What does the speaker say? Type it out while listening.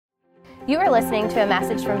You are listening to a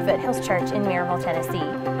message from Foothills Church in Maryville,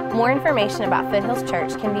 Tennessee. More information about Foothills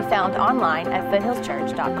Church can be found online at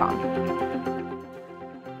foothillschurch.com.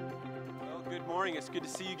 Well, good morning. It's good to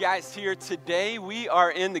see you guys here today. We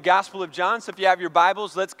are in the Gospel of John, so if you have your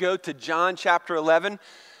Bibles, let's go to John chapter 11.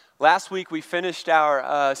 Last week we finished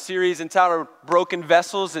our series entitled Broken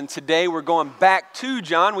Vessels, and today we're going back to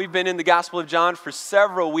John. We've been in the Gospel of John for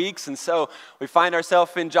several weeks, and so we find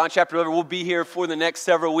ourselves in John chapter 11. We'll be here for the next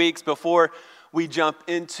several weeks before we jump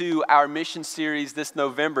into our mission series this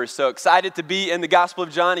November. So excited to be in the Gospel of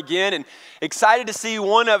John again, and excited to see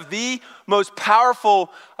one of the most powerful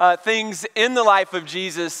things in the life of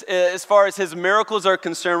Jesus as far as his miracles are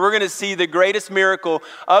concerned. We're going to see the greatest miracle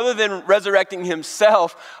other than resurrecting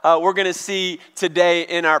himself, we're going to see today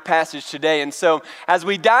in our passage today. And so as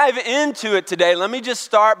we dive into it today, let me just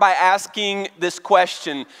start by asking this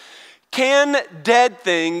question: can dead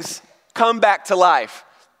things come back to life?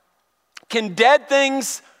 Can dead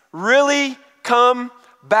things really come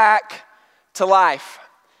back to life?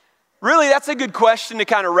 Really, that's a good question to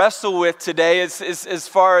kind of wrestle with today as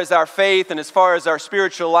far as our faith and as far as our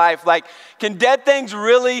spiritual life. Like, can dead things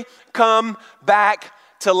really come back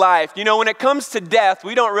to life? You know, when it comes to death,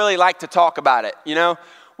 we don't really like to talk about it, you know?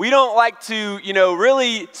 We don't like to,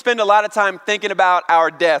 really spend a lot of time thinking about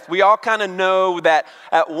our death. We all kind of know that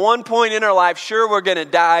at one point in our life, sure, we're going to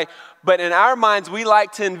die, but in our minds, we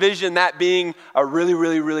like to envision that being a really,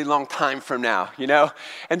 really, really long time from now, you know?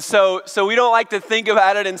 And so we don't like to think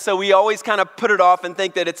about it, and so we always kind of put it off and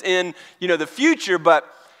think that it's in, the future.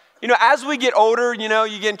 But, as we get older, you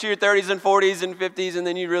get into your 30s and 40s and 50s, and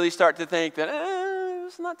then you really start to think that,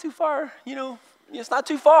 it's not too far, it's not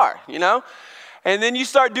too far, And then you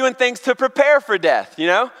start doing things to prepare for death,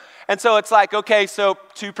 And so it's like, okay, so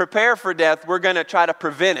to prepare for death, we're going to try to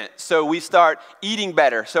prevent it. So we start eating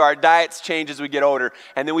better. So our diets change as we get older.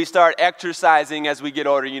 And then we start exercising as we get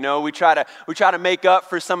older, We try to make up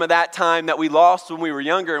for some of that time that we lost when we were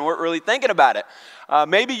younger and weren't really thinking about it.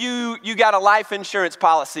 Maybe you got a life insurance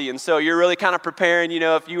policy, and so you're really kind of preparing,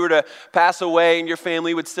 if you were to pass away and your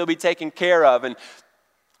family would still be taken care of. And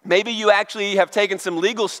maybe you actually have taken some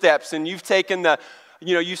legal steps and you've taken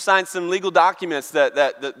you signed some legal documents,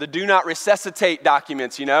 the do not resuscitate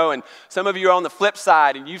documents, and some of you are on the flip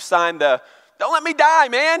side and you've signed don't let me die,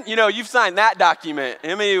 man. You've signed that document.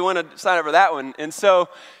 How many of you want to sign up for that one? And so,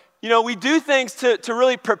 we do things to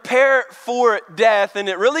really prepare for death, and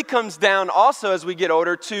it really comes down also as we get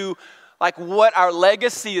older to like what our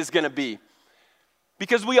legacy is going to be.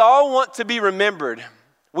 Because we all want to be remembered.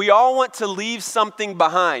 We all want to leave something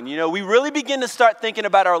behind. We really begin to start thinking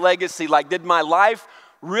about our legacy. Like, did my life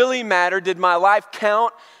really matter? Did my life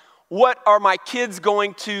count? What are my kids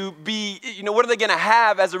going to be? What are they going to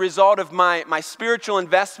have as a result of my spiritual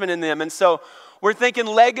investment in them? And so we're thinking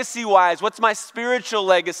legacy-wise, what's my spiritual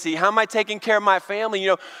legacy? How am I taking care of my family?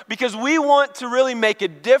 Because we want to really make a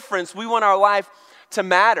difference. We want our life to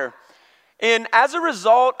matter. And as a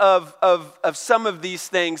result of some of these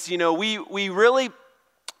things, we really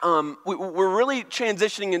we're really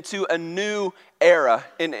transitioning into a new era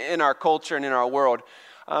in our culture and in our world.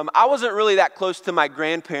 I wasn't really that close to my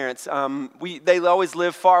grandparents. They always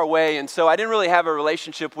lived far away, and so I didn't really have a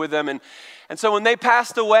relationship with them. And so when they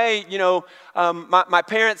passed away, my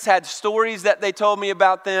parents had stories that they told me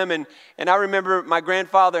about them, and I remember my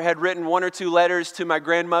grandfather had written 1 or 2 letters to my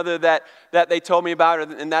grandmother that they told me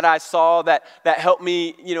about, and that I saw that helped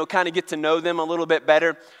me, kind of get to know them a little bit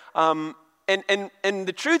better. And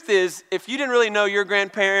the truth is, if you didn't really know your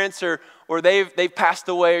grandparents or they've passed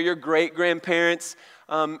away, or your great-grandparents,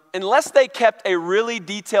 unless they kept a really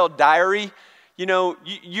detailed diary,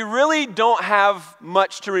 you really don't have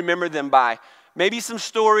much to remember them by. Maybe some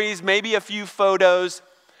stories, maybe a few photos.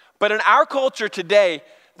 But in our culture today,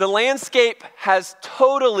 the landscape has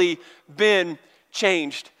totally been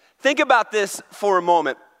changed. Think about this for a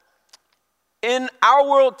moment. In our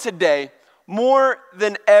world today, more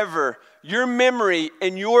than ever, your memory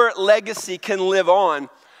and your legacy can live on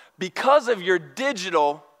because of your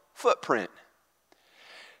digital footprint.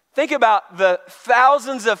 Think about the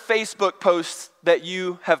thousands of Facebook posts that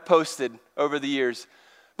you have posted over the years,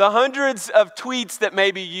 the hundreds of tweets that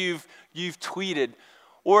maybe you've tweeted,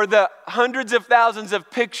 or the hundreds of thousands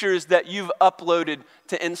of pictures that you've uploaded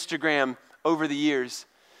to Instagram over the years.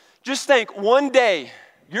 Just think, one day,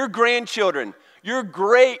 your grandchildren, your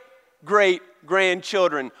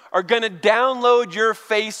great-grandchildren are going to download your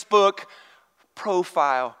Facebook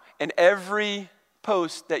profile and every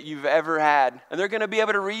post that you've ever had, and they're going to be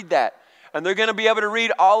able to read that, and they're going to be able to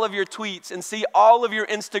read all of your tweets and see all of your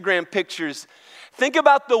Instagram pictures. Think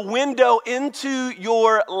about the window into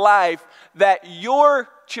your life that your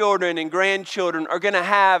children and grandchildren are going to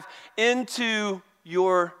have into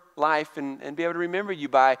your life and be able to remember you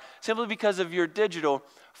by simply because of your digital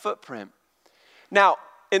footprint. Now,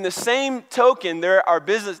 in the same token, there are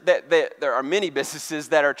many businesses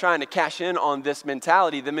that are trying to cash in on this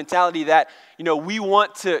mentality, the mentality that, we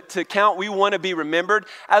want to count, we want to be remembered,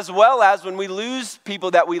 as well as when we lose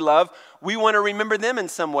people that we love, we want to remember them in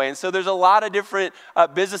some way. And so there's a lot of different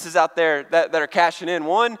businesses out there that are cashing in.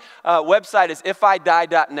 One website is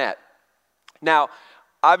ifidie.net. Now,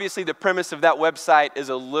 obviously the premise of that website is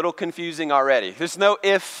a little confusing already. There's no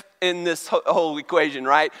if in this whole equation,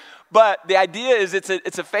 right? But the idea is it's a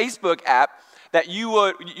Facebook app that you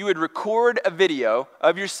would record a video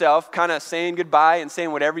of yourself kind of saying goodbye and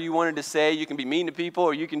saying whatever you wanted to say. You can be mean to people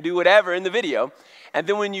or you can do whatever in the video. And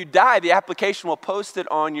then when you die, the application will post it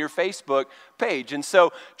on your Facebook page. And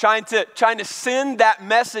so trying to send that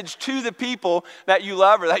message to the people that you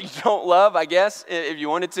love or that you don't love, I guess, if you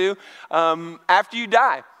wanted to, after you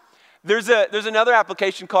die. There's another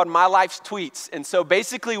application called My Life's Tweets. And so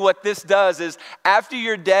basically what this does is after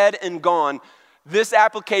you're dead and gone, this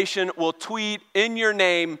application will tweet in your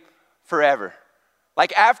name forever.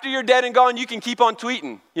 Like after you're dead and gone, you can keep on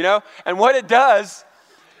tweeting, And what it does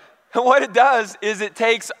is it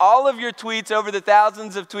takes all of your tweets over the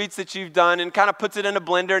thousands of tweets that you've done and kind of puts it in a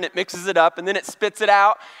blender and it mixes it up and then it spits it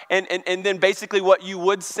out and then basically what you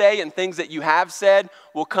would say and things that you have said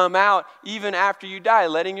will come out even after you die,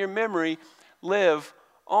 letting your memory live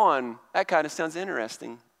on. That kind of sounds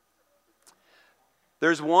interesting.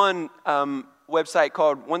 There's one website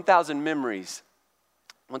called 1000 Memories.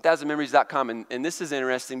 1000memories.com, and this is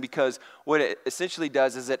interesting because what it essentially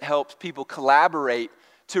does is it helps people collaborate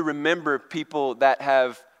to remember people that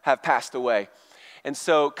have passed away. And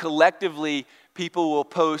so collectively, people will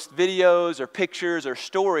post videos or pictures or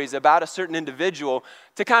stories about a certain individual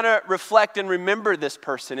to kind of reflect and remember this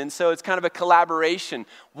person. And so it's kind of a collaboration.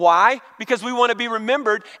 Why? Because we want to be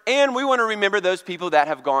remembered and we want to remember those people that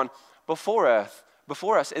have gone before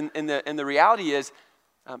us. And the reality is,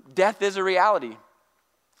 death is a reality.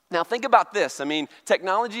 Now think about this. I mean,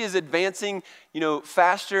 technology is advancing,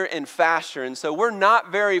 faster and faster. And so we're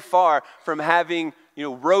not very far from having,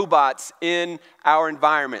 robots in our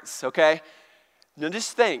environments, okay? Now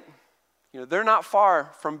just think, they're not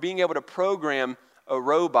far from being able to program a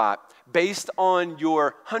robot based on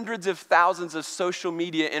your hundreds of thousands of social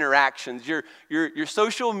media interactions, your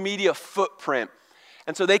social media footprint.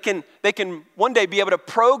 And so they can one day be able to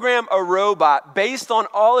program a robot based on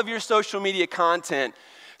all of your social media content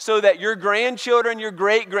so that your grandchildren, your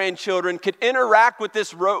great-grandchildren could interact with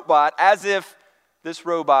this robot as if this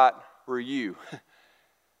robot were you.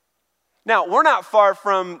 Now, we're not far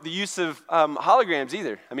from the use of holograms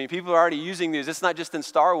either. I mean, people are already using these. It's not just in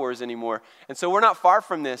Star Wars anymore. And so we're not far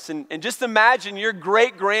from this. And just imagine your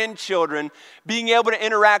great-grandchildren being able to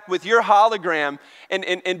interact with your hologram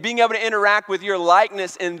and being able to interact with your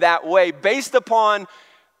likeness in that way based upon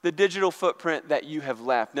the digital footprint that you have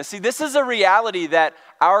left. Now, see, this is a reality that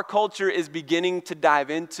our culture is beginning to dive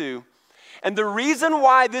into. And the reason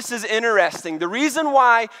why this is interesting, the reason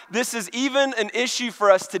why this is even an issue for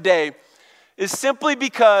us today is simply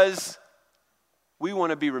because we want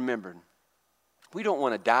to be remembered. We don't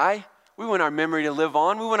want to die. We want our memory to live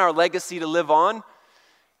on. We want our legacy to live on.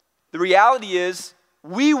 The reality is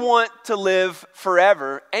we want to live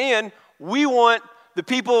forever, and we want the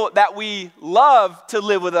people that we love to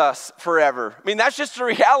live with us forever. I mean, that's just the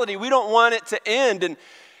reality. We don't want it to end.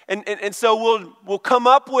 And so we'll come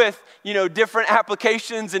up with, different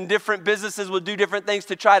applications and different businesses will do different things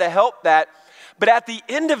to try to help that. But at the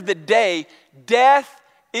end of the day, death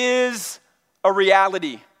is a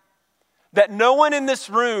reality that no one in this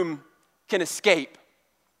room can escape.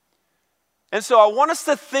 And so I want us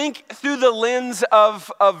to think through the lens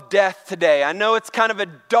of death today. I know it's kind of a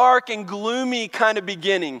dark and gloomy kind of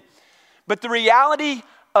beginning, but the reality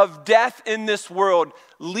of death in this world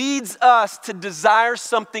leads us to desire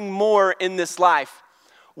something more in this life.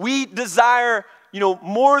 We desire,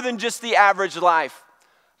 more than just the average life.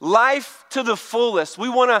 Life to the fullest. We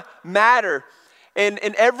want to matter. And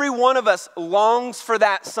every one of us longs for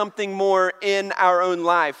that something more in our own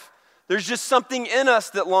life. There's just something in us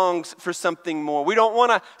that longs for something more. We don't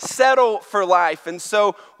want to settle for life. And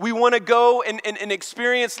so we want to go and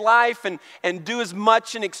experience life and do as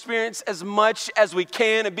much and experience as much as we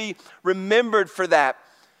can and be remembered for that.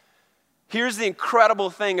 Here's the incredible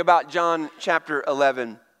thing about John chapter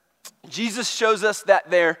 11. Jesus shows us that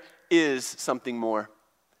there is something more.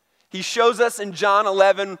 He shows us in John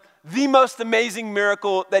 11 the most amazing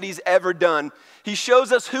miracle that he's ever done. He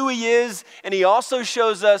shows us who he is, and he also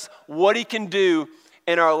shows us what he can do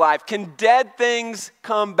in our life? Can dead things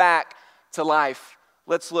come back to life?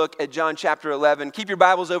 Let's look at John chapter 11. Keep your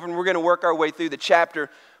Bibles open. We're going to work our way through the chapter,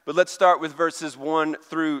 but let's start with verses 1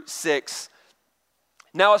 through 6.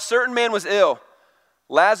 Now a certain man was ill,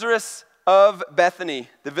 Lazarus of Bethany,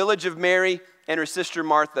 the village of Mary and her sister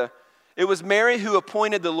Martha. It was Mary who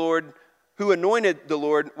anointed the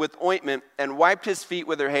Lord with ointment and wiped his feet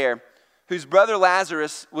with her hair, whose brother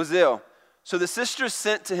Lazarus was ill. So the sisters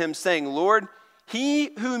sent to him, saying, Lord,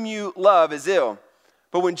 he whom you love is ill.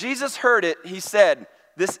 But when Jesus heard it, he said,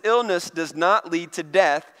 this illness does not lead to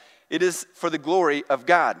death. It is for the glory of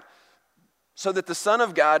God, so that the Son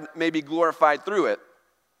of God may be glorified through it.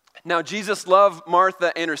 Now Jesus loved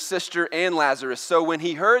Martha and her sister and Lazarus. So when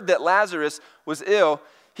he heard that Lazarus was ill,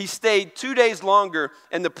 he stayed 2 days longer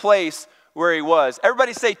in the place where he was.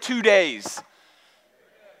 Everybody say 2 days.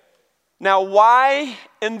 Now why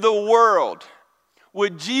in the world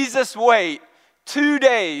would Jesus wait 2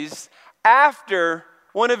 days after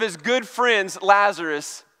one of his good friends,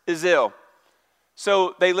 Lazarus, is ill?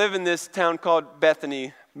 So they live in this town called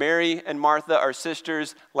Bethany. Mary and Martha are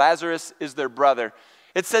sisters. Lazarus is their brother.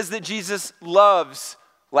 It says that Jesus loves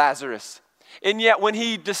Lazarus. And yet when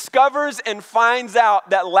he discovers and finds out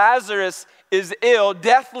that Lazarus is ill,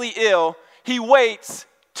 deathly ill, he waits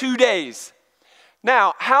 2 days.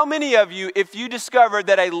 Now, how many of you, if you discovered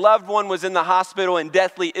that a loved one was in the hospital and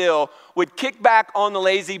deathly ill, would kick back on the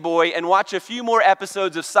lazy boy and watch a few more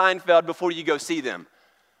episodes of Seinfeld before you go see them?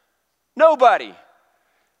 Nobody.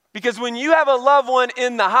 Because when you have a loved one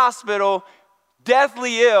in the hospital,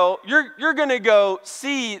 deathly ill, you're going to go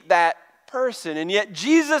see that person. And yet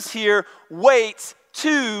Jesus here waits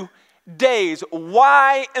 2 days.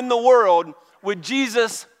 Why in the world would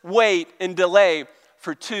Jesus wait and delay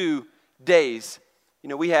for 2 days? You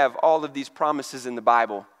know, we have all of these promises in the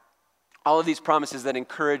Bible, all of these promises that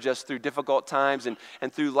encourage us through difficult times and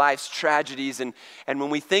through life's tragedies. And when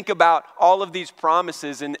we think about all of these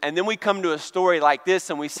promises and then we come to a story like this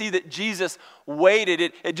and we see that Jesus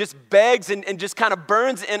waited, it just begs and just kind of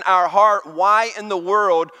burns in our heart. Why in the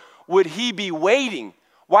world would he be waiting?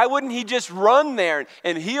 Why wouldn't he just run there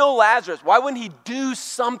and heal Lazarus? Why wouldn't he do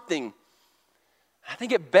something? I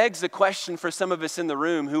think it begs the question for some of us in the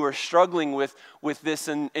room who are struggling with this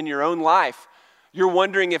in your own life. You're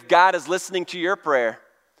wondering if God is listening to your prayer.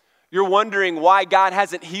 You're wondering why God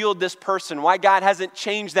hasn't healed this person, why God hasn't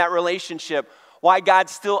changed that relationship, why God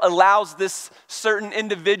still allows this certain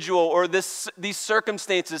individual or these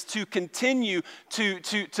circumstances to continue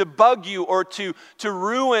to bug you or to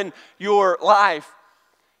ruin your life.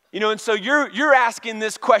 You know, and so you're asking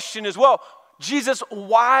this question as well. Jesus,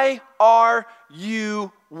 why are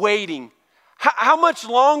you waiting? How much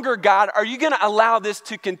longer, God, are you going to allow this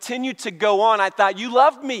to continue to go on? I thought you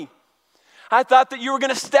loved me. I thought that you were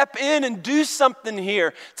going to step in and do something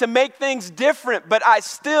here to make things different, but I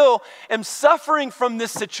still am suffering from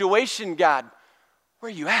this situation, God.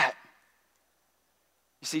 Where are you at?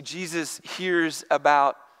 You see, Jesus hears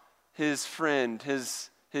about his friend, his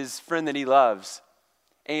friend that he loves,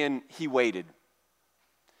 and he waited.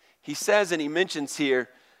 He says, and he mentions here,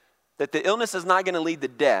 that the illness is not going to lead to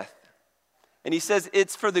death. And he says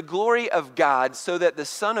it's for the glory of God so that the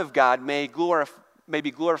Son of God may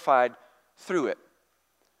be glorified through it.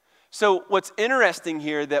 So what's interesting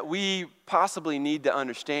here that we possibly need to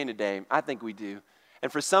understand today, I think we do,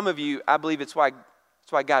 and for some of you, I believe it's why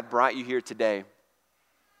God brought you here today.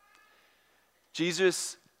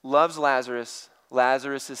 Jesus loves Lazarus.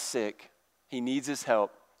 Lazarus is sick. He needs his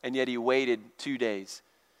help, and yet he waited 2 days.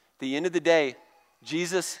 At the end of the day,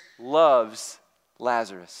 Jesus loves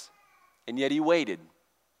Lazarus. And yet he waited.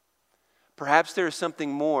 Perhaps there is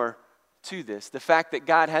something more to this. The fact that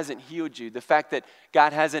God hasn't healed you, the fact that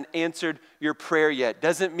God hasn't answered your prayer yet,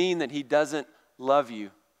 doesn't mean that he doesn't love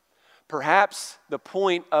you. Perhaps the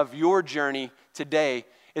point of your journey today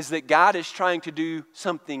is that God is trying to do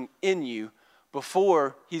something in you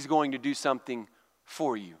before he's going to do something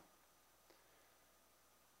for you.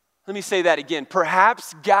 Let me say that again.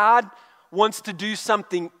 Perhaps God wants to do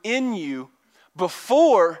something in you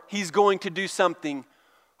before he's going to do something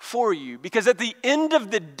for you. Because at the end of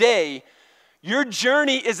the day, your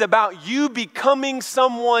journey is about you becoming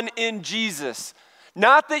someone in Jesus.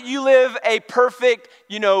 Not that you live a perfect,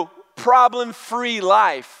 problem-free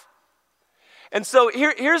life. And so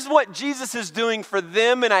here's what Jesus is doing for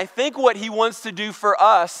them, and I think what he wants to do for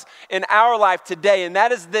us in our life today, and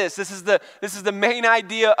that is this. This is the main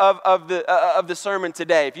idea of the sermon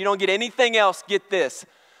today. If you don't get anything else, get this.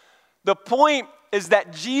 The point is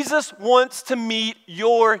that Jesus wants to meet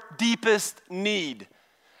your deepest need,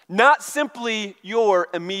 not simply your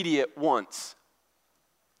immediate wants.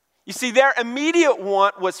 You see, their immediate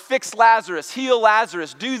want was fix Lazarus, heal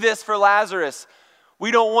Lazarus, do this for Lazarus.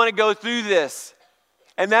 We don't want to go through this.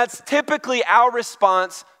 And that's typically our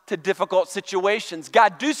response to difficult situations.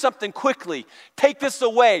 God, do something quickly. Take this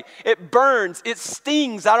away. It burns. It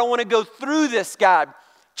stings. I don't want to go through this, God.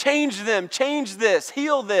 Change them. Change this.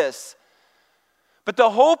 Heal this. But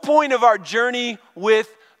the whole point of our journey with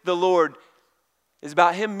the Lord is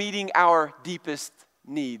about Him meeting our deepest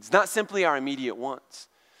needs, not simply our immediate wants.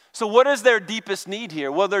 So what is their deepest need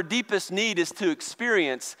here? Well, their deepest need is to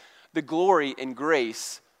experience the glory and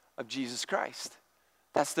grace of Jesus Christ.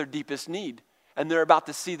 That's their deepest need. And they're about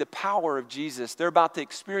to see the power of Jesus. They're about to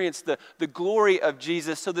experience the glory of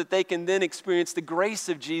Jesus so that they can then experience the grace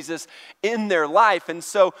of Jesus in their life. And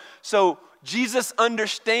so Jesus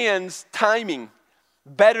understands timing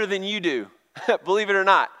better than you do, believe it or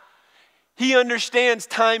not. He understands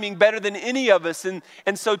timing better than any of us. And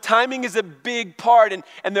so timing is a big part.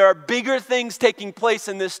 And there are bigger things taking place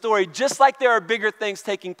in this story, just like there are bigger things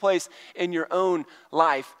taking place in your own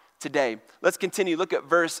life today. Let's continue. Look at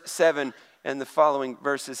verse 7 and the following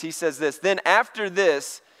verses. He says this, "Then after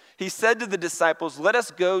this, he said to the disciples, 'Let us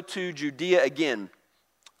go to Judea again.'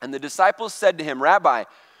 And the disciples said to him, 'Rabbi,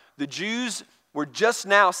 the Jews were just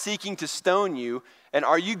now seeking to stone you, and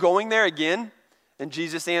are you going there again?' And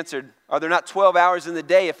Jesus answered, 'Are there not 12 hours in the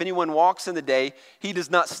day? If anyone walks in the day, he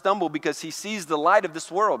does not stumble because he sees the light of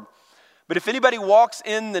this world. But if anybody walks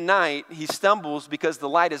in the night, he stumbles because the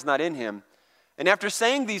light is not in him.' And after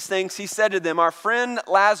saying these things, he said to them, 'Our friend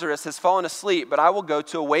Lazarus has fallen asleep, but I will go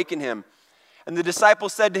to awaken him.' And the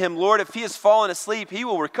disciples said to him, 'Lord, if he has fallen asleep, he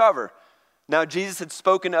will recover.' Now Jesus had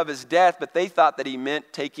spoken of his death, but they thought that he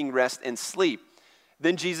meant taking rest and sleep.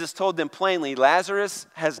 Then Jesus told them plainly, 'Lazarus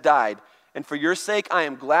has died, and for your sake I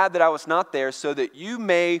am glad that I was not there, so that you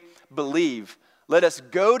may believe. Let us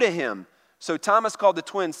go to him.' So Thomas, called the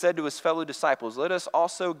twin, said to his fellow disciples, 'Let us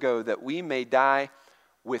also go, that we may die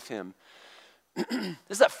with him.'" This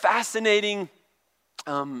is a fascinating,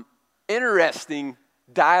 interesting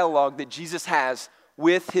dialogue that Jesus has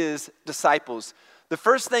with his disciples. The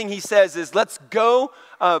first thing he says is, let's go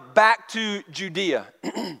back to Judea.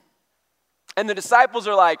 And the disciples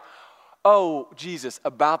are like, "Oh, Jesus,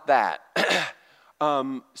 about that.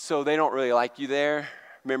 So they don't really like you there.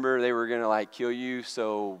 Remember, they were going to kill you,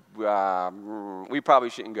 so we probably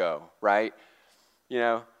shouldn't go, right? You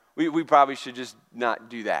know, we probably should just not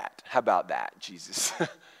do that. How about that, Jesus?"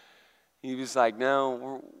 He was like,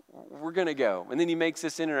 "No, we're going to go." And then he makes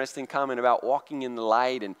this interesting comment about walking in the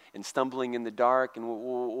light and stumbling in the dark. And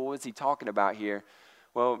what's he talking about here?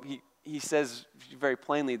 Well, he says very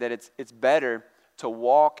plainly that it's better to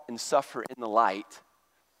walk and suffer in the light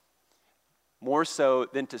more so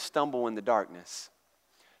than to stumble in the darkness.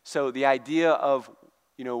 So the idea of,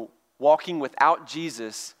 walking without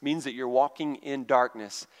Jesus means that you're walking in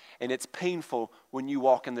darkness, and it's painful when you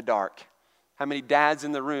walk in the dark. How many dads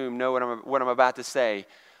in the room know what I'm about to say?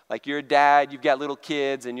 Like, you're a dad, you've got little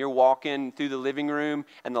kids, and you're walking through the living room,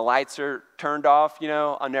 and the lights are turned off.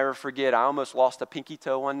 I'll never forget, I almost lost a pinky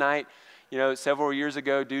toe one night, several years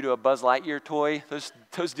ago due to a Buzz Lightyear toy.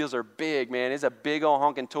 Those deals are big, man. It's a big old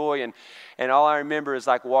honking toy, and all I remember is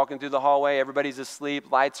walking through the hallway, everybody's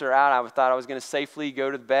asleep, lights are out. I thought I was going to safely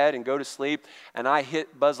go to bed and go to sleep, and I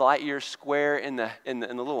hit Buzz Lightyear square in the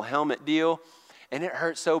little helmet deal, and it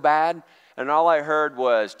hurt so bad. And all I heard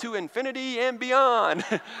was, "To infinity and beyond."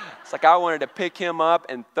 It's like I wanted to pick him up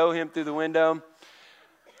and throw him through the window.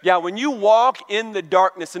 Yeah, when you walk in the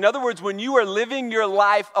darkness, in other words, when you are living your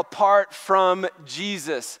life apart from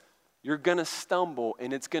Jesus, you're going to stumble,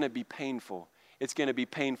 and it's going to be painful. It's going to be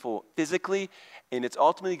painful physically, and it's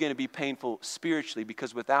ultimately going to be painful spiritually,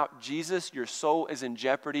 because without Jesus, your soul is in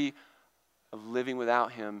jeopardy of living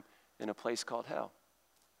without him in a place called hell.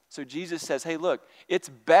 So Jesus says, hey, look, it's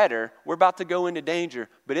better. We're about to go into danger,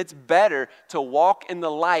 but it's better to walk in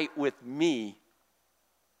the light with me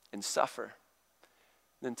and suffer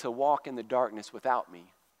than to walk in the darkness without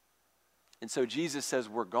me. And so Jesus says,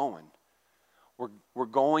 we're going. We're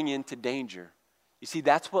going into danger. You see,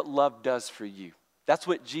 that's what love does for you. That's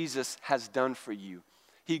what Jesus has done for you.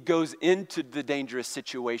 He goes into the dangerous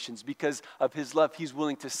situations because of his love. He's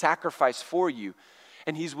willing to sacrifice for you.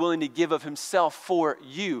 And he's willing to give of himself for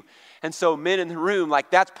you. And so men in the room,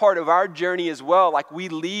 that's part of our journey as well. We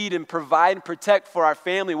lead and provide and protect for our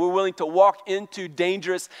family. We're willing to walk into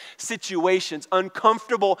dangerous situations,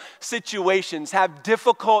 uncomfortable situations, have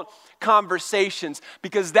difficult conversations,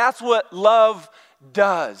 because that's what love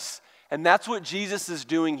does. And that's what Jesus is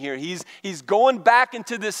doing here. He's going back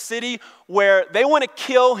into this city where they want to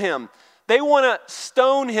kill him. They want to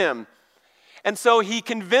stone him. And so he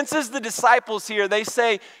convinces the disciples here. They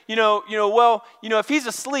say, if he's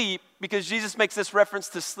asleep, because Jesus makes this reference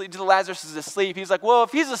to sleep, to Lazarus is asleep. He's like, well,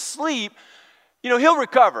 if he's asleep, he'll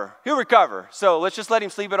recover. He'll recover. So let's just let him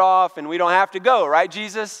sleep it off and we don't have to go, right,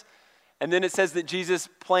 Jesus? And then it says that Jesus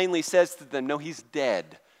plainly says to them, no, he's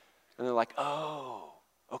dead. And they're like, oh,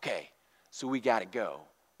 okay, so we got to go.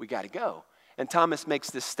 We got to go. And Thomas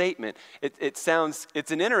makes this statement. It's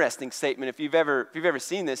an interesting statement if you've ever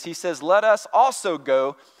seen this. He says, let us also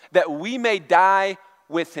go that we may die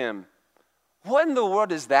with him. What in the world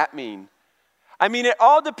does that mean? I mean, it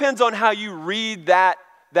all depends on how you read that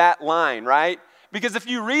line, right? Because if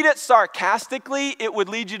you read it sarcastically, it would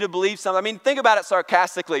lead you to believe something. I mean, think about it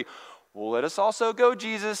sarcastically. Well, let us also go,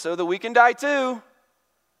 Jesus, so that we can die too.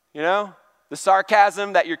 The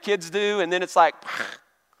sarcasm that your kids do, and then it's like,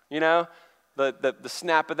 the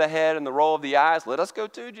snap of the head and the roll of the eyes. Let us go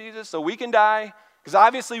too, Jesus, so we can die. Because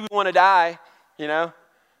obviously we want to die,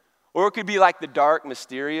 Or it could be like the dark,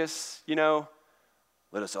 mysterious,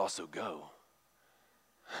 let us also go.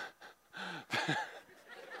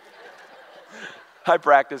 I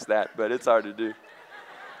practice that, but it's hard to do.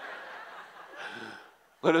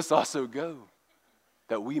 Let us also go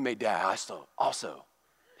that we may die also.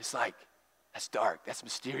 It's like, that's dark, that's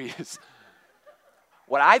mysterious.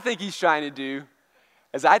 What I think he's trying to do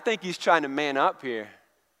is I think he's trying to man up here.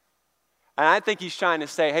 And I think he's trying to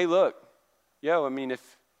say, hey, look,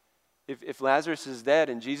 if Lazarus is dead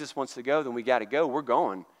and Jesus wants to go, then we got to go. We're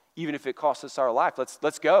going, even if it costs us our life.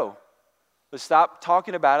 Let's go. Let's stop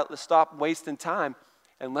talking about it. Let's stop wasting time,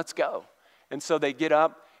 and let's go. And so they get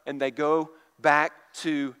up and they go back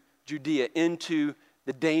to Judea, into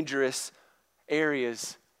the dangerous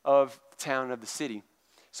areas of the town, of the city.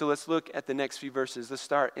 So let's look at the next few verses. Let's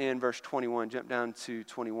start in verse 21, jump down to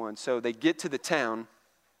 21. So they get to the town,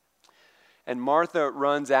 and Martha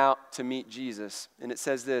runs out to meet Jesus. And it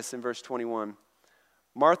says this in verse 21.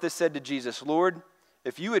 Martha said to Jesus, Lord,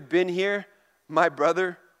 if you had been here, my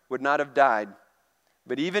brother would not have died.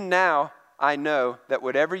 But even now I know that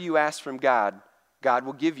whatever you ask from God, God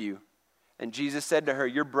will give you. And Jesus said to her,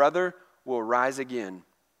 your brother will rise again.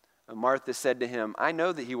 And Martha said to him, I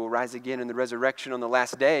know that he will rise again in the resurrection on the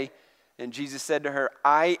last day. And Jesus said to her,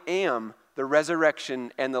 I am the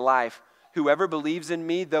resurrection and the life. Whoever believes in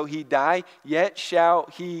me, though he die, yet shall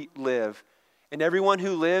he live. And everyone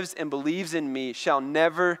who lives and believes in me shall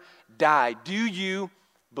never die. Do you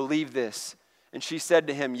believe this? And she said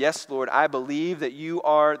to him, yes, Lord, I believe that you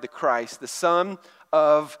are the Christ, the Son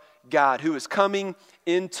of God, who is coming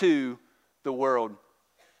into the world.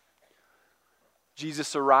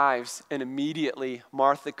 Jesus arrives, and immediately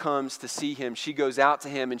Martha comes to see him. She goes out to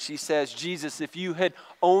him and she says, Jesus, if you had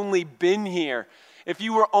only been here, if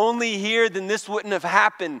you were only here, then this wouldn't have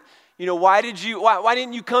happened. Why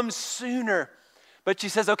didn't you come sooner? But she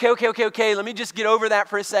says, okay, let me just get over that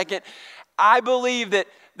for a second. I believe that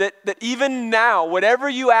even now, whatever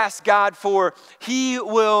you ask God for, he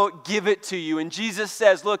will give it to you. And Jesus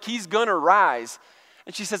says, look, he's going to rise.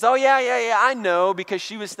 And she says, oh, yeah, I know, because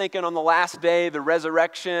she was thinking on the last day, the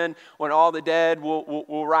resurrection, when all the dead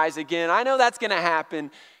will rise again. I know that's going to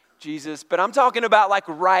happen, Jesus, but I'm talking about like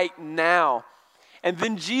right now. And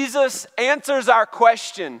then Jesus answers our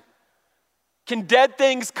question, can dead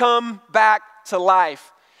things come back to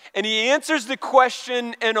life? And he answers the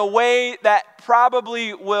question in a way that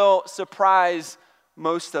probably will surprise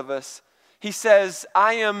most of us. He says,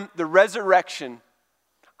 I am the resurrection.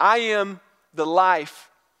 I am the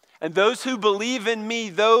life. And those who believe in me,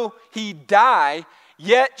 though he die,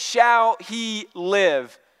 yet shall he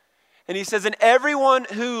live. And he says, and everyone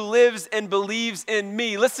who lives and believes in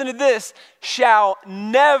me, listen to this, shall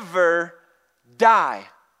never die.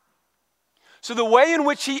 So the way in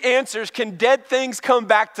which he answers, can dead things come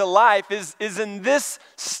back to life, is in this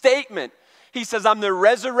statement. He says, I'm the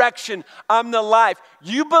resurrection, I'm the life.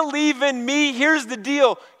 You believe in me, here's the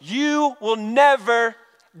deal, you will never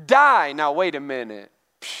die. Now wait a minute.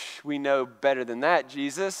 We know better than that,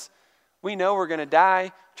 Jesus. We know we're going to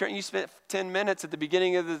die. Trent, you spent 10 minutes at the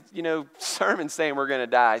beginning of the sermon saying we're going to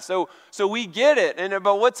die. So we get it.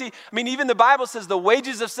 But even the Bible says the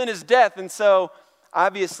wages of sin is death. And so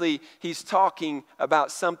obviously he's talking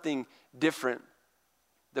about something different.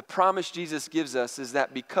 The promise Jesus gives us is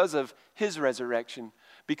that because of his resurrection,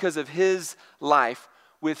 because of his life,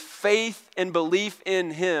 with faith and belief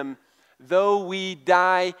in him, though we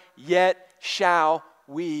die, yet shall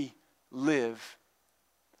we live.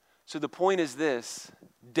 So the point is this: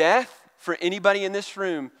 death, for anybody in this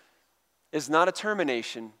room, is not a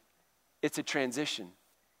termination, it's a transition.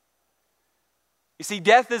 You see,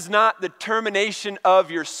 death is not the termination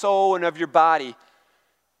of your soul and of your body.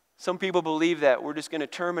 Some people believe that we're just going to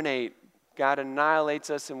terminate. God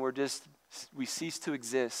annihilates us and we cease to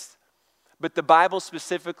exist. But the Bible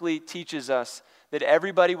specifically teaches us that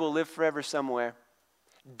everybody will live forever somewhere.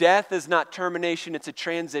 Death is not termination, it's a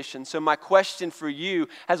transition. So my question for you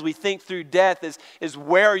as we think through death is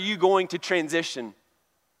where are you going to transition?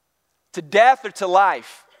 To death or to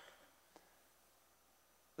life?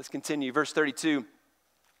 Let's continue. Verse 32.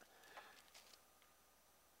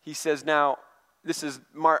 He says, now, this is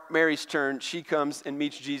Mary's turn. She comes and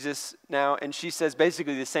meets Jesus now, and she says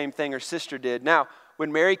basically the same thing her sister did. Now,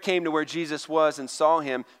 when Mary came to where Jesus was and saw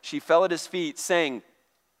him, she fell at his feet, saying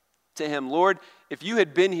to him, Lord, if you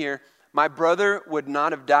had been here, my brother would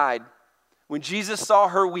not have died. When Jesus saw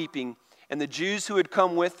her weeping, and the Jews who had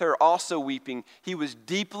come with her also weeping, he was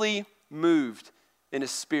deeply moved in his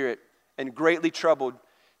spirit and greatly troubled.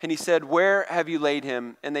 And he said, where have you laid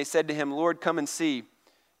him? And they said to him, Lord, come and see.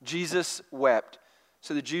 Jesus wept.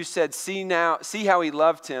 So the Jews said, see how he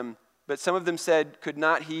loved him. But some of them said, could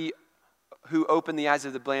not he who opened the eyes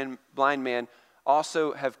of the blind man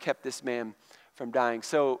also have kept this man from dying?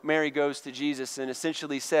 So Mary goes to Jesus and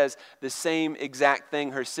essentially says the same exact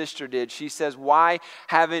thing her sister did. She says, why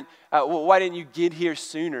didn't you get here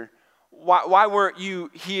sooner? Why weren't you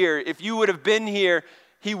here? If you would have been here,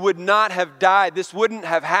 he would not have died. This wouldn't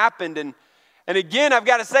have happened. And again, I've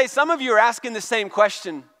got to say, some of you are asking the same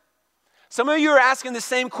question. Some of you are asking the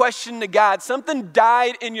same question to God. Something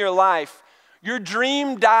died in your life. Your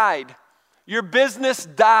dream died. Your business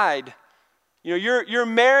died. Your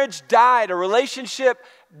marriage died. A relationship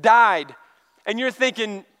died. And you're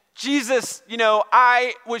thinking, Jesus,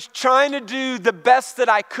 I was trying to do the best that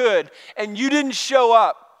I could, and you didn't show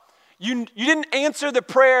up. You didn't answer the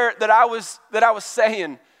prayer that I was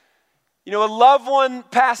saying. A loved one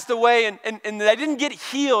passed away and they didn't get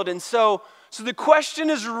healed. And so the question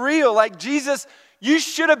is real. Like, Jesus, you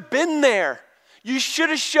should have been there. You should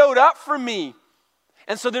have showed up for me.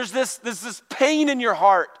 And so there's this pain in your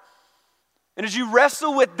heart. And as you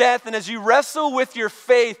wrestle with death and as you wrestle with your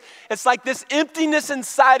faith, it's like this emptiness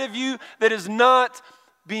inside of you that is not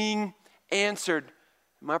being answered.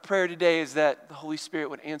 My prayer today is that the Holy Spirit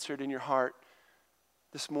would answer it in your heart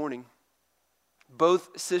this morning.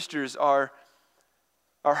 Both sisters are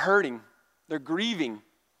hurting. They're grieving.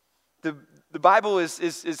 The Bible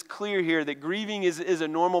is clear here that grieving is a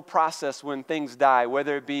normal process when things die,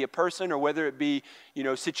 whether it be a person or whether it be,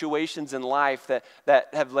 situations in life that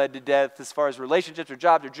have led to death as far as relationships or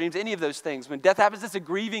jobs or dreams, any of those things. When death happens, it's a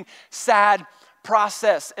grieving, sad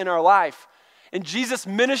process in our life. And Jesus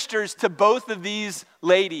ministers to both of these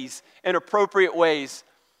ladies in appropriate ways.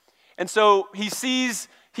 And so he sees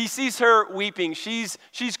her weeping. She's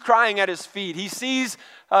crying at his feet. He sees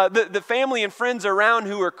the family and friends around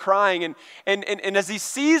who are crying. And as he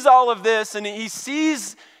sees all of this and he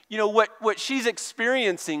sees, what she's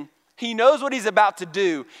experiencing, he knows what he's about to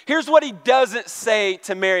do. Here's what he doesn't say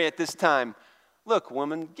to Mary at this time. Look,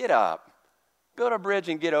 woman, get up. Build a bridge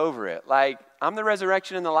and get over it. Like, I'm the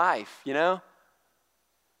resurrection and the life, No,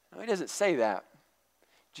 he doesn't say that.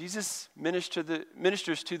 Jesus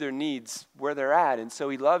ministers to their needs where they're at, and so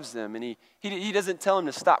he loves them. And he doesn't tell them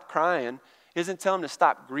to stop crying. He doesn't tell them to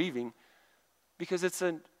stop grieving, because it's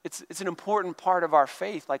an important part of our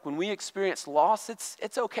faith. Like, when we experience loss,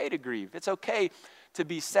 it's okay to grieve. It's okay to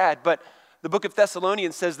be sad. But the book of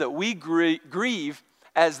Thessalonians says that we grieve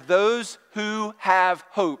as those who have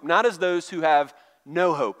hope, not as those who have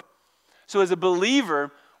no hope. So as a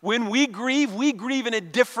believer, when we grieve in a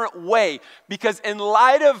different way, because in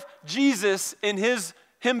light of Jesus and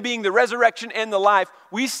him being the resurrection and the life,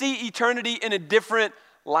 we see eternity in a different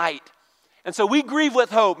light. And so we grieve with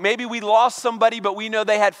hope. Maybe we lost somebody, but we know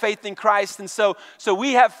they had faith in Christ. And so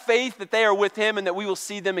we have faith that they are with him and that we will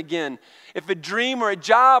see them again. If a dream or a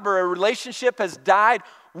job or a relationship has died,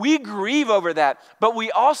 we grieve over that. But we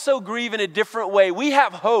also grieve in a different way. We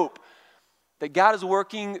have hope that God is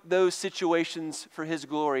working those situations for his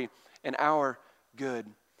glory and our good.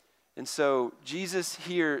 And so Jesus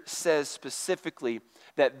here says specifically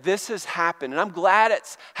that this has happened. And I'm glad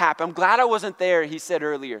it's happened. I'm glad I wasn't there, he said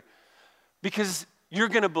earlier, because you're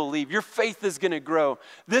going to believe. Your faith is going to grow.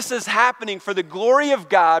 This is happening for the glory of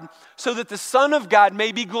God, so that the Son of God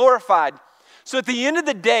may be glorified. So at the end of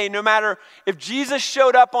the day, no matter if Jesus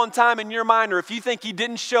showed up on time in your mind or if you think he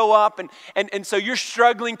didn't show up and so you're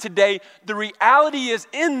struggling today, the reality is,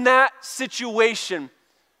 in that situation,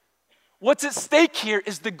 what's at stake here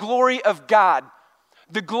is the glory of God,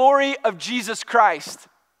 the glory of Jesus Christ.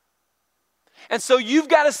 And so you've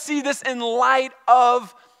got to see this in light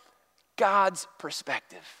of God's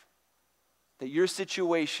perspective, that your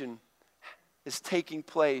situation is taking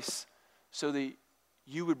place so that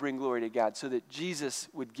you would bring glory to God, so that Jesus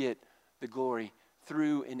would get the glory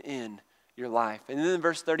through and in your life. And then in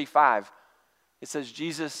verse 35, it says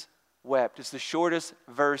Jesus wept. It's the shortest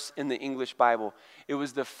verse in the English Bible. It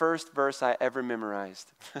was the first verse I ever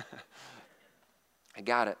memorized. I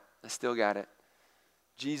got it. I still got it.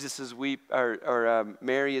 Jesus is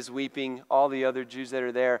Mary is weeping. All the other Jews that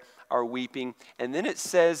are there are weeping. And then it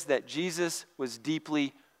says that Jesus was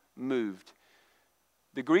deeply moved.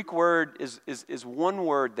 The Greek word is one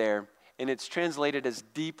word there, and it's translated as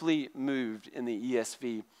deeply moved in the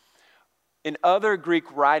ESV. In other Greek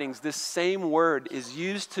writings, this same word is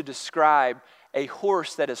used to describe a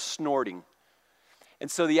horse that is snorting. And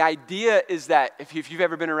so the idea is that if you've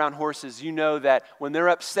ever been around horses, you know that when they're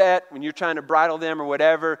upset, when you're trying to bridle them or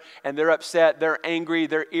whatever, and they're upset, they're angry,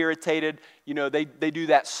 they're irritated, they do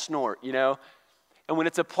that snort, And when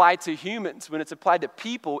it's applied to humans, when it's applied to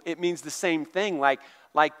people, it means the same thing, like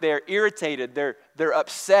they're irritated, they're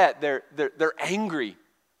upset, they're angry.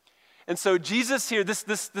 And so Jesus here,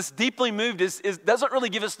 this deeply moved doesn't really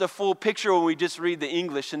give us the full picture when we just read the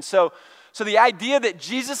English. And so the idea that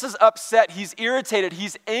Jesus is upset, he's irritated,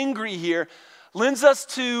 he's angry here, lends us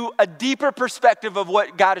to a deeper perspective of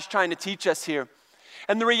what God is trying to teach us here.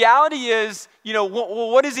 And the reality is,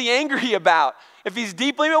 what is he angry about? If he's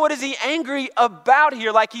deeply moved, what is he angry about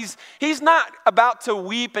here? Like he's not about to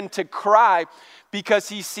weep and to cry because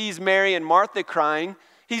he sees Mary and Martha crying.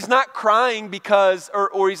 He's not crying because,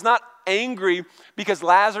 or he's not angry because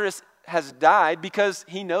Lazarus has died, because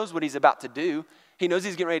he knows what he's about to do. He knows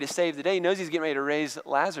he's getting ready to save the day. He knows he's getting ready to raise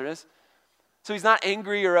Lazarus. So he's not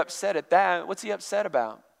angry or upset at that. What's he upset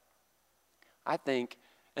about? I think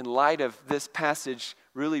in light of this passage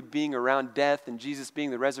really being around death and Jesus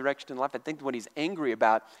being the resurrection and life, I think what he's angry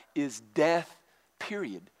about is death,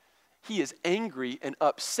 period. He is angry and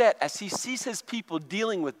upset as he sees his people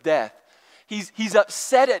dealing with death. He's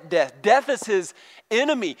upset at death. Death is his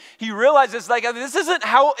enemy. He realizes, this isn't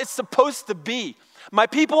how it's supposed to be. My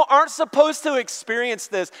people aren't supposed to experience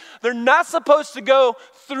this. They're not supposed to go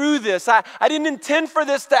through this. I didn't intend for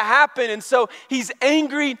this to happen. And so he's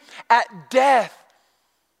angry at death.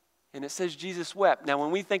 And it says Jesus wept. Now,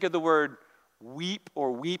 when we think of the word weep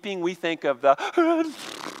or weeping, we think of the,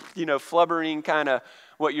 flubbering kind of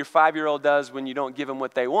what your 5-year-old does when you don't give them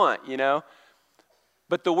what they want,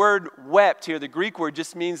 But the word wept here, the Greek word,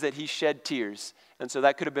 just means that he shed tears. And so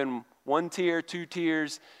that could have been 1 tear, 2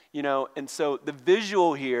 tears, And so the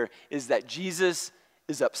visual here is that Jesus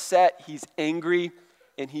is upset, he's angry,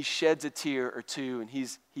 and he sheds a tear or two, and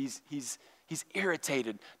he's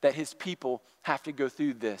irritated that his people have to go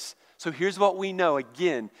through this. So here's what we know.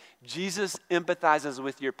 Again, Jesus empathizes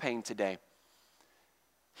with your pain today.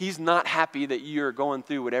 He's not happy that you're going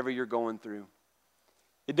through whatever you're going through.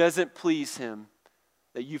 It doesn't please him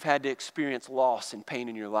that you've had to experience loss and pain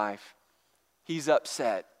in your life. He's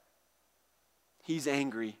upset. He's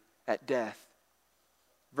angry at death.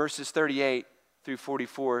 Verses 38 through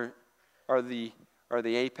 44 are the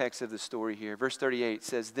apex of the story here. Verse 38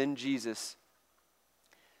 says, "Then Jesus,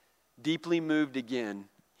 deeply moved again,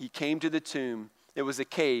 he came to the tomb. It was a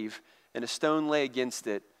cave, and a stone lay against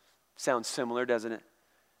it." Sounds similar, doesn't it?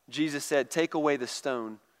 Jesus said, "Take away the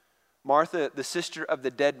stone." Martha, the sister of the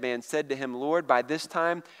dead man, said to him, "Lord, by this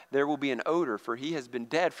time there will be an odor, for he has been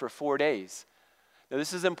dead for 4 days." Now,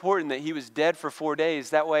 this is important that he was dead for 4 days.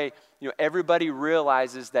 That way, everybody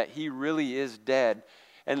realizes that he really is dead.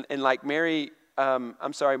 And like Martha,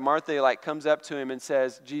 comes up to him and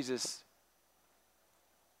says, "Jesus,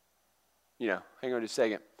 hang on just a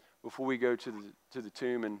second. Before we go to the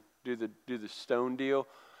tomb and do the stone deal,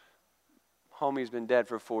 homie's been dead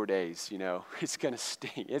for 4 days, It's going to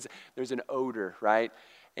stink. There's an odor, right?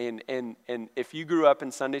 And if you grew up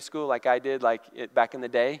in Sunday school like I did, back in the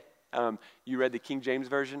day, you read the King James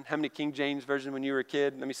Version. How many King James Version when you were a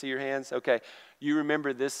kid? Let me see your hands. Okay. You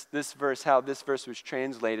remember this verse, how this verse was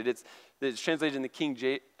translated. It's translated in the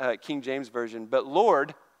King James Version. "But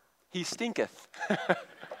Lord, he stinketh."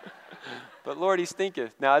 But Lord, he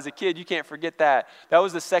stinketh. Now, as a kid, you can't forget that. That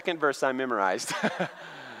was the second verse I memorized.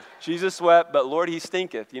 Jesus wept, but Lord, he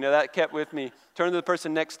stinketh. That kept with me. Turn to the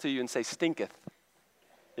person next to you and say, "Stinketh."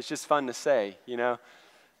 It's just fun to say,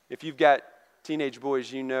 If you've got teenage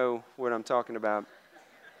boys, you know what I'm talking about.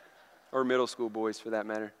 Or middle school boys, for that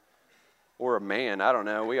matter. Or a man, I don't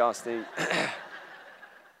know. We all stink.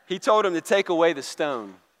 He told him to take away the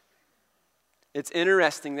stone. It's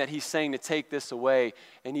interesting that he's saying to take this away.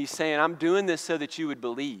 And he's saying, I'm doing this so that you would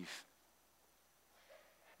believe.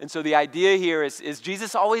 And so the idea here is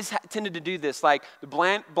Jesus always tended to do this. Like the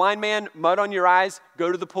blind man, mud on your eyes,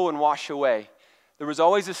 go to the pool and wash away. there was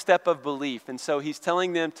always a step of belief. And so he's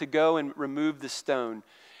telling them to go and remove the stone.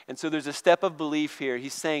 And so there's a step of belief here.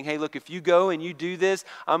 He's saying, hey, look, if you go and you do this,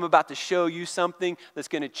 I'm about to show you something that's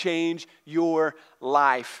going to change your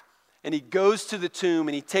life. And he goes to the tomb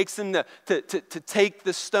and he takes them to take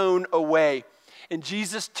the stone away. And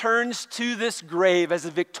Jesus turns to this grave as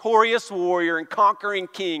a victorious warrior and conquering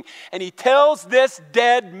king. And he tells this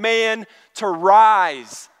dead man to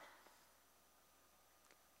rise.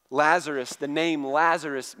 Lazarus, the name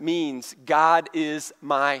Lazarus means God is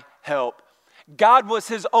my help. God was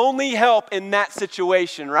his only help in that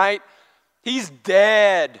situation, right? He's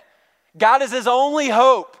dead. God is his only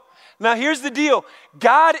hope. Now here's the deal.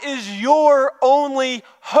 God is your only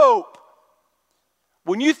hope.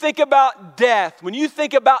 When you think about death, when you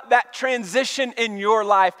think about that transition in your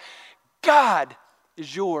life, God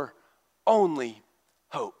is your only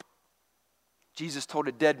hope. Jesus told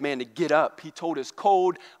a dead man to get up. He told his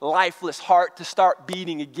cold, lifeless heart to start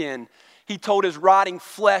beating again. He told his rotting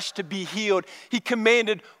flesh to be healed. He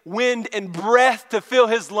commanded wind and breath to fill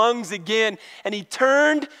his lungs again. And he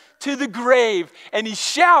turned to the grave and he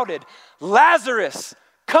shouted, Lazarus,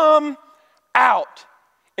 come out.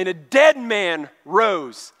 And a dead man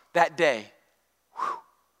rose that day. Whew.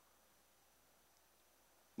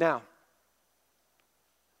 Now,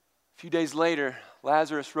 a few days later,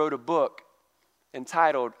 Lazarus wrote a book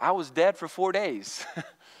entitled, I Was Dead for 4 Days.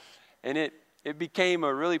 And it became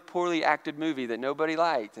a really poorly acted movie that nobody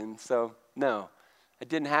liked. And so, no, it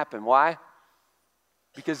didn't happen. Why?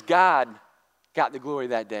 Because God got the glory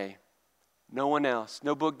that day. No one else.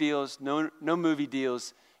 No book deals, no movie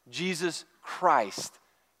deals. Jesus Christ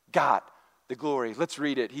got the glory. Let's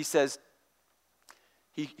read it. He says,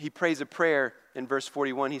 he prays a prayer in verse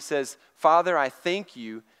 41. He says, Father, I thank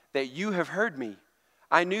you that you have heard me.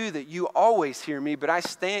 I knew that you always hear me, but I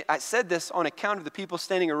said this on account of the people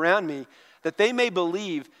standing around me, that they may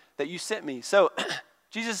believe that you sent me. So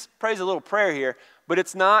Jesus prays a little prayer here, but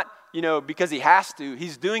it's not, because he has to.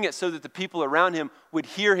 He's doing it so that the people around him would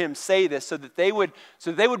hear him say this, so that they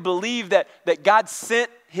would believe that God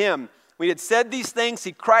sent him. When he had said these things,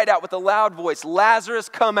 he cried out with a loud voice, Lazarus,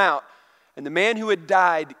 come out. And the man who had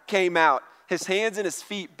died came out, his hands and his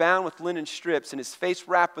feet bound with linen strips and his face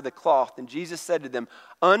wrapped with a cloth. And Jesus said to them,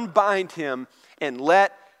 unbind him and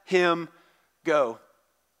let him go.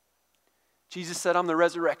 Jesus said, I'm the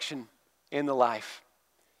resurrection and the life.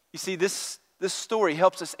 You see, this story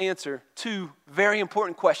helps us answer two very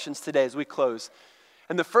important questions today as we close.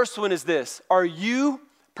 And the first one is this: are you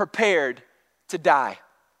prepared to die?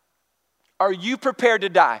 Are you prepared to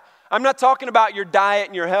die? I'm not talking about your diet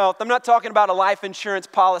and your health. I'm not talking about a life insurance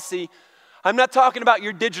policy. I'm not talking about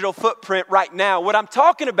your digital footprint right now. What I'm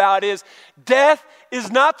talking about is death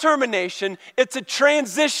is not termination, it's a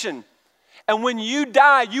transition. And when you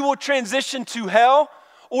die, you will transition to hell,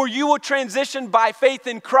 or you will transition by faith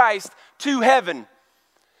in Christ to heaven.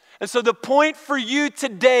 And so the point for you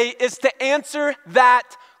today is to answer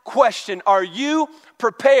that question. Are you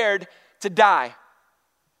prepared to die?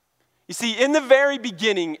 You see, in the very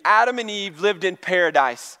beginning, Adam and Eve lived in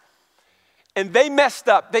paradise. And they messed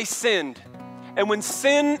up, they sinned. And when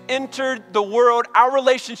sin entered the world, our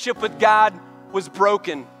relationship with God was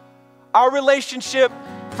broken. Our relationship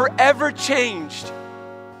forever changed.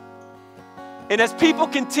 And as people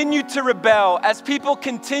continued to rebel, as people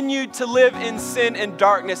continued to live in sin and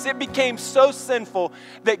darkness, it became so sinful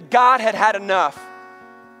that God had enough.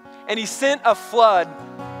 And he sent a flood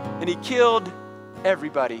and he killed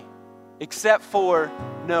everybody except for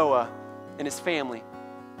Noah and his family.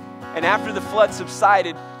 And after the flood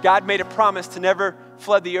subsided, God made a promise to never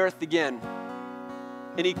flood the earth again.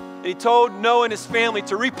 And he told Noah and his family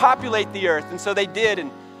to repopulate the earth. And so they did.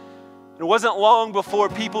 And it wasn't long before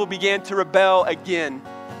people began to rebel again.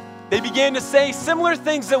 They began to say similar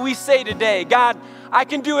things that we say today. God, I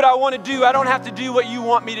can do what I want to do. I don't have to do what you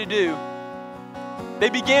want me to do. They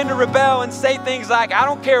began to rebel and say things like, I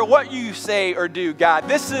don't care what you say or do, God.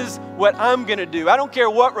 This is what I'm going to do. I don't care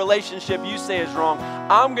what relationship you say is wrong.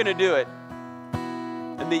 I'm going to do it.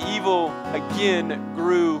 And the evil again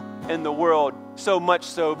grew in the world, so much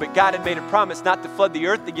so, but God had made a promise not to flood the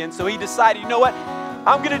earth again. So he decided, you know what?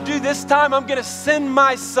 I'm going to do this time. I'm going to send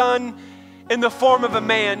my son in the form of a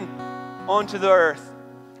man onto the earth.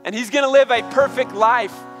 And he's going to live a perfect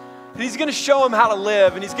life. And he's going to show him how to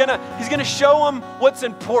live. And he's going to show him what's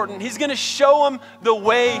important. He's going to show him the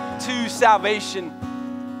way to salvation.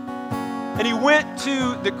 And he went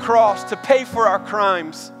to the cross to pay for our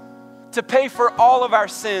crimes, to pay for all of our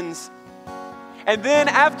sins. And then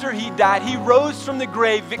after he died, he rose from the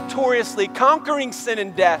grave victoriously, conquering sin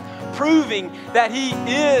and death, proving that he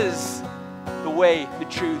is the way, the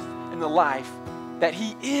truth, and the life. that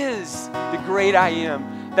he is the great I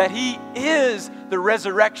am, that he is the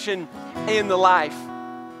resurrection and the life.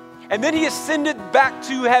 And then he ascended back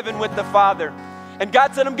to heaven with the Father. And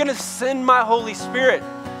God said, I'm going to send my Holy Spirit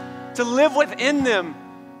to live within them.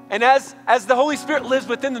 And as the Holy Spirit lives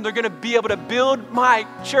within them, they're going to be able to build my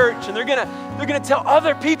church. And they're going to tell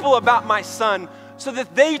other people about my Son so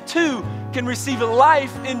that they too can receive a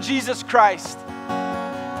life in Jesus Christ.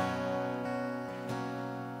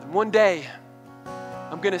 And one day,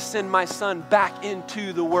 I'm going to send my Son back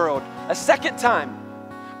into the world a second time.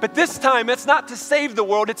 But this time, it's not to save the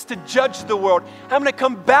world, it's to judge the world. I'm going to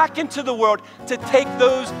come back into the world to take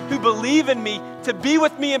those who believe in me to be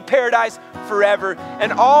with me in paradise forever.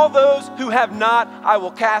 And all those who have not, I will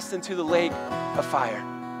cast into the lake of fire.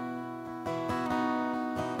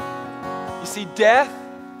 You see, death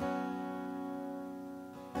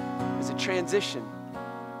is a transition.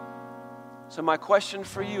 So my question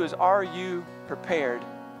for you is, are you prepared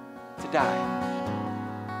to die?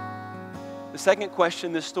 The second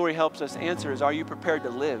question this story helps us answer is, are you prepared to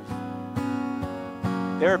live?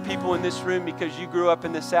 There are people in this room, because you grew up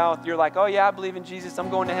in the South, you're like, oh yeah, I believe in Jesus, I'm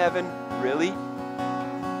going to heaven. Really?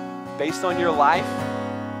 Based on your life?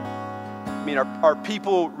 I mean, are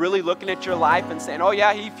people really looking at your life and saying, oh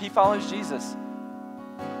yeah, he follows Jesus?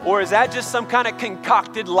 Or is that just some kind of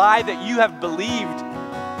concocted lie that you have believed?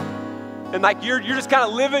 And like you're just kind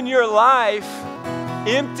of living your life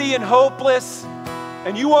empty and hopeless.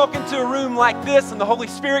 And you walk into a room like this and the Holy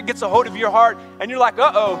Spirit gets a hold of your heart and you're like,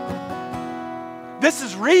 uh-oh, this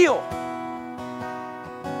is real.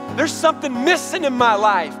 There's something missing in my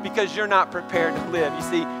life because you're not prepared to live. You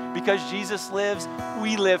see, because Jesus lives,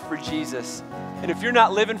 we live for Jesus. And if you're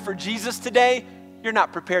not living for Jesus today, you're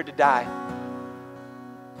not prepared to die.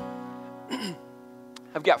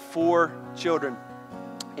 I've got 4 children,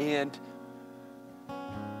 and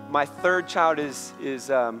my third child is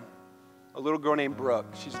a little girl named Brooke.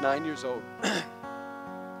 She's 9 years old.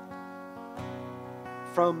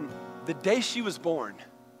 From the day she was born,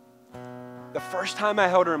 the first time I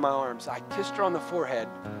held her in my arms, I kissed her on the forehead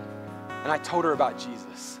and I told her about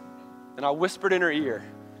Jesus. And I whispered in her ear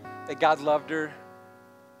that God loved her,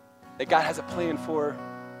 that God has a plan for her,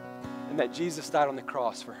 and that Jesus died on the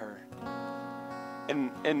cross for her.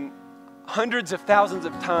 And hundreds of thousands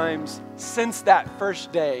of times since that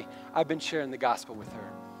first day, I've been sharing the gospel with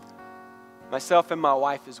her. Myself and my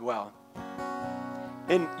wife as well.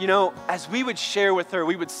 And you know, as we would share with her,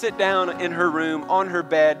 we would sit down in her room on her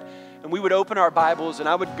bed and we would open our Bibles and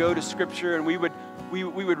I would go to scripture and we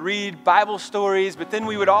would read Bible stories, but then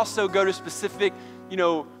we would also go to specific,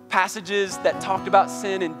 passages that talked about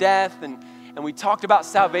sin and death, and we talked about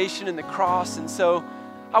salvation and the cross. And so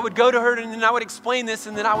I would go to her and then I would explain this,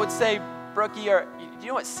 and then I would say, Brookie, do you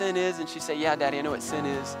know what sin is? And she'd say, yeah, Daddy, I know what sin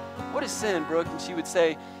is. What is sin, Brooke? And she would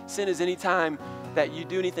say, sin is any time that you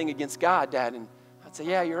do anything against God, Dad. And I'd say,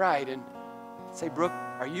 yeah, you're right. And I'd say, Brooke,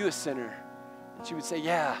 are you a sinner? And she would say,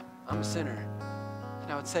 yeah, I'm a sinner.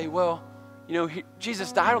 And I would say, well,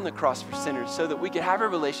 Jesus died on the cross for sinners so that we could have a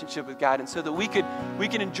relationship with God and so that we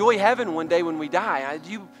can enjoy heaven one day when we die.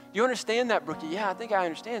 Do you understand that, Brookie? Yeah, I think I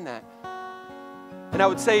understand that. And I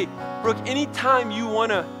would say, Brooke, anytime you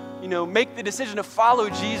want to make the decision to follow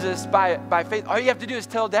Jesus by faith, all you have to do is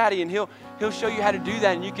tell Daddy, and he'll show you how to do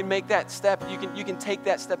that, and you can make that step. You can take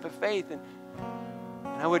that step of faith. And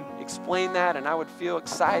I would explain that, and I would feel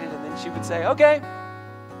excited, and then she would say, okay,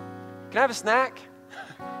 can I have a snack?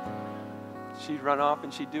 She'd run off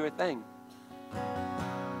and she'd do her thing.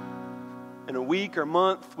 And a week or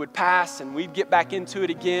month would pass, and we'd get back into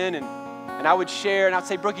it again, and I would share, and I'd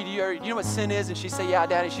say, Brookie, do you know what sin is? And she'd say, yeah,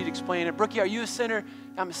 Daddy. She'd explain it. Brookie, are you a sinner?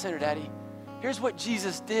 I'm a sinner, Daddy. Here's what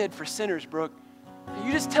Jesus did for sinners, Brooke. And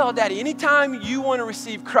you just tell Daddy, anytime you want to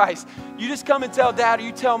receive Christ, you just come and tell Dad, or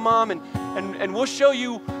you tell Mom, and we'll show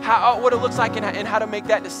you what it looks like and how to make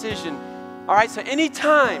that decision. All right, so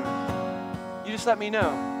anytime, you just let me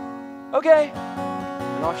know. Okay.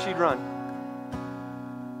 And off she'd run.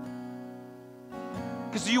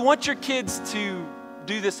 Because you want your kids to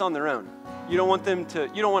do this on their own. You don't want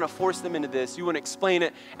to force them into this. You want to explain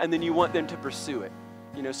it, and then you want them to pursue it,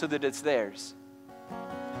 so that it's theirs.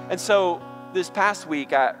 And so this past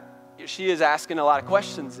week, she is asking a lot of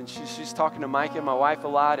questions, and she's talking to Micah and my wife a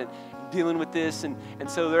lot and dealing with this, and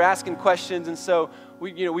so they're asking questions, and so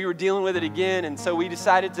we were dealing with it again, and so we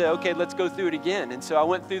decided to, okay, let's go through it again. And so I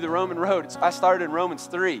went through the Roman road. I started in Romans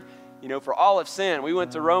 3. For all of sin. We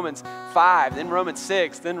went to Romans 5, then Romans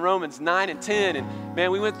 6, then Romans 9 and 10. And man,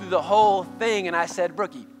 we went through the whole thing. And I said,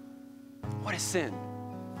 Brookie, what is sin?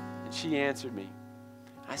 And she answered me.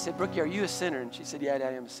 I said, Brookie, are you a sinner? And she said, yeah,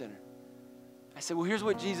 Daddy, I'm a sinner. I said, well, here's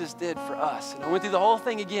what Jesus did for us. And I went through the whole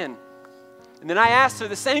thing again. And then I asked her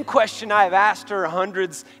the same question I have asked her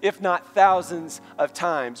hundreds, if not thousands of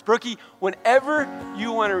times. Brookie, whenever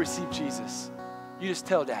you want to receive Jesus, you just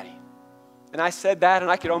tell Daddy. And I said that,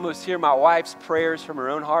 and I could almost hear my wife's prayers from her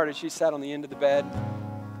own heart as she sat on the end of the bed.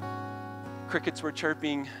 Crickets were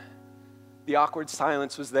chirping. The awkward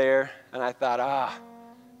silence was there. And I thought,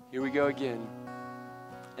 here we go again.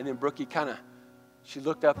 And then Brookie she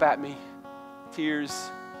looked up at me, tears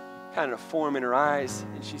kind of form in her eyes,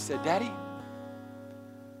 and she said, Daddy,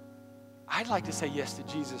 I'd like to say yes to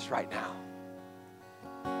Jesus right now.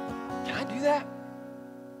 Can I do that?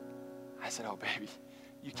 I said, oh, baby,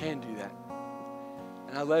 you can do that.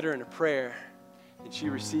 And I led her in a prayer, and she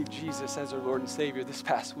received Jesus as her Lord and Savior this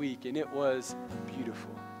past week, and it was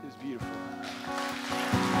beautiful. It was beautiful.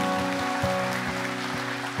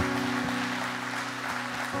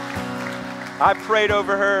 I prayed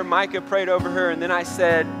over her, Micah prayed over her, and then I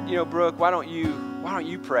said, Brooke, why don't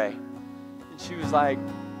you pray? And she was like,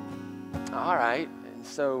 all right. And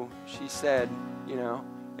so she said, in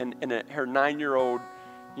her 9-year-old,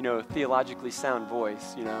 theologically sound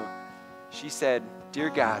voice, she said, Dear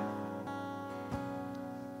God,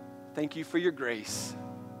 thank you for your grace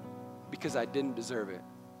because I didn't deserve it.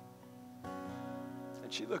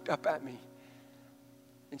 And she looked up at me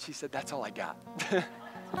and she said, that's all I got.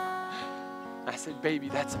 I said, baby,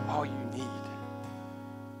 that's all you need.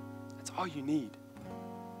 That's all you need.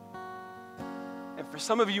 And for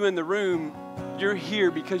some of you in the room, you're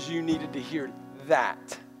here because you needed to hear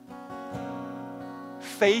that.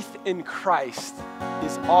 Faith in Christ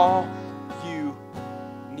is all you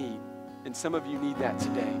need. And some of you need that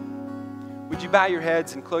today. Would you bow your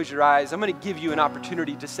heads and close your eyes? I'm going to give you an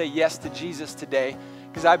opportunity to say yes to Jesus today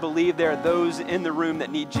because I believe there are those in the room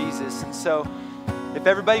that need Jesus. And so if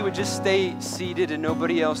everybody would just stay seated and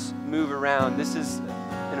nobody else move around, this is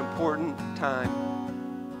an important time.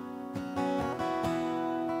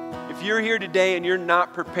 If you're here today and you're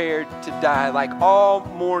not prepared to die, like all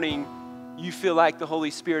morning you feel like the Holy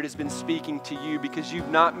Spirit has been speaking to you because you've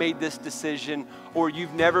not made this decision or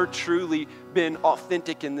you've never truly been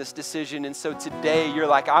authentic in this decision, and so today you're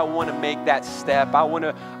like, I want to make that step. I want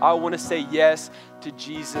to say yes to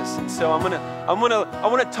Jesus. And so I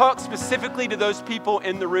want to talk specifically to those people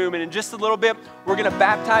in the room, and in just a little bit we're going to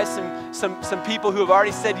baptize some people who have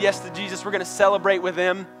already said yes to Jesus. We're going to celebrate with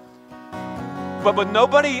them. But with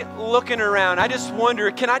nobody looking around, I just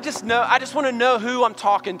wonder, I just want to know who I'm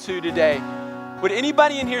talking to today. Would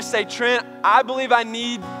anybody in here say, Trent, I believe I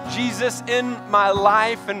need Jesus in my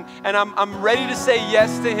life and I'm ready to say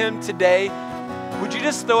yes to him today? Would you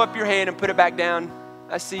just throw up your hand and put it back down?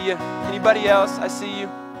 I see you. Anybody else? I see you.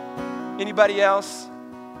 Anybody else?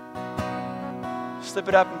 Slip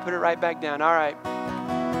it up and put it right back down. All right.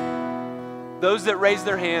 Those that raise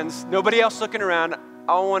their hands, nobody else looking around,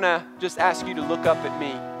 I want to just ask you to look up at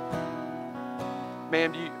me.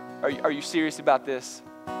 Ma'am, are you serious about this?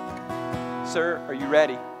 Sir, are you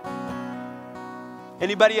ready?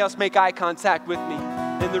 Anybody else make eye contact with me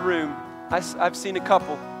in the room? I've seen a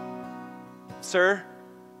couple. Sir,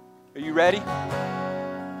 are you ready?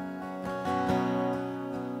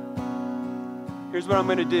 Here's what I'm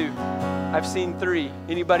going to do. I've seen 3.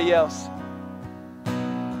 Anybody else?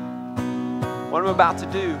 What I'm about to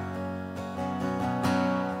do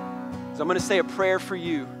is I'm going to say a prayer for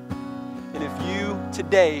you. And if you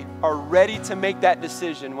today are ready to make that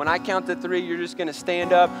decision, when I count to 3, you're just going to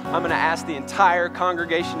stand up. I'm going to ask the entire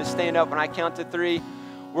congregation to stand up when I count to 3.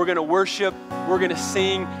 We're going to worship. We're going to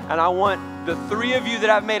sing. And I want the 3 of you that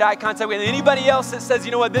I've made eye contact with, and anybody else that says,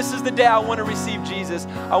 you know what, this is the day I want to receive Jesus,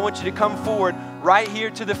 I want you to come forward right here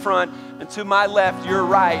to the front. And to my left, your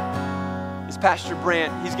right, is Pastor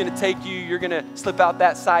Brant. He's going to take you. You're going to slip out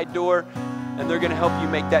that side door, and they're going to help you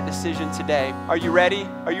make that decision today. Are you ready?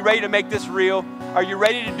 Are you ready to make this real? Are you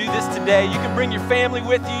ready to do this today? You can bring your family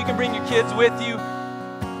with you. You can bring your kids with you.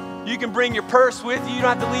 You can bring your purse with you. You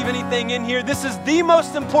don't have to leave anything in here. This is the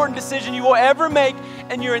most important decision you will ever make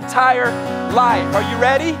in your entire life. Are you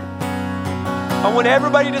ready? I want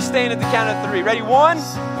everybody to stand at the count of 3. Ready? 1, 2, 3.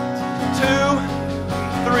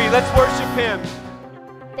 Let's worship him.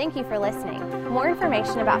 Thank you for listening. More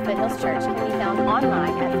information about Foothills Church can be found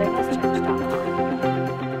online at foothillschurch.com.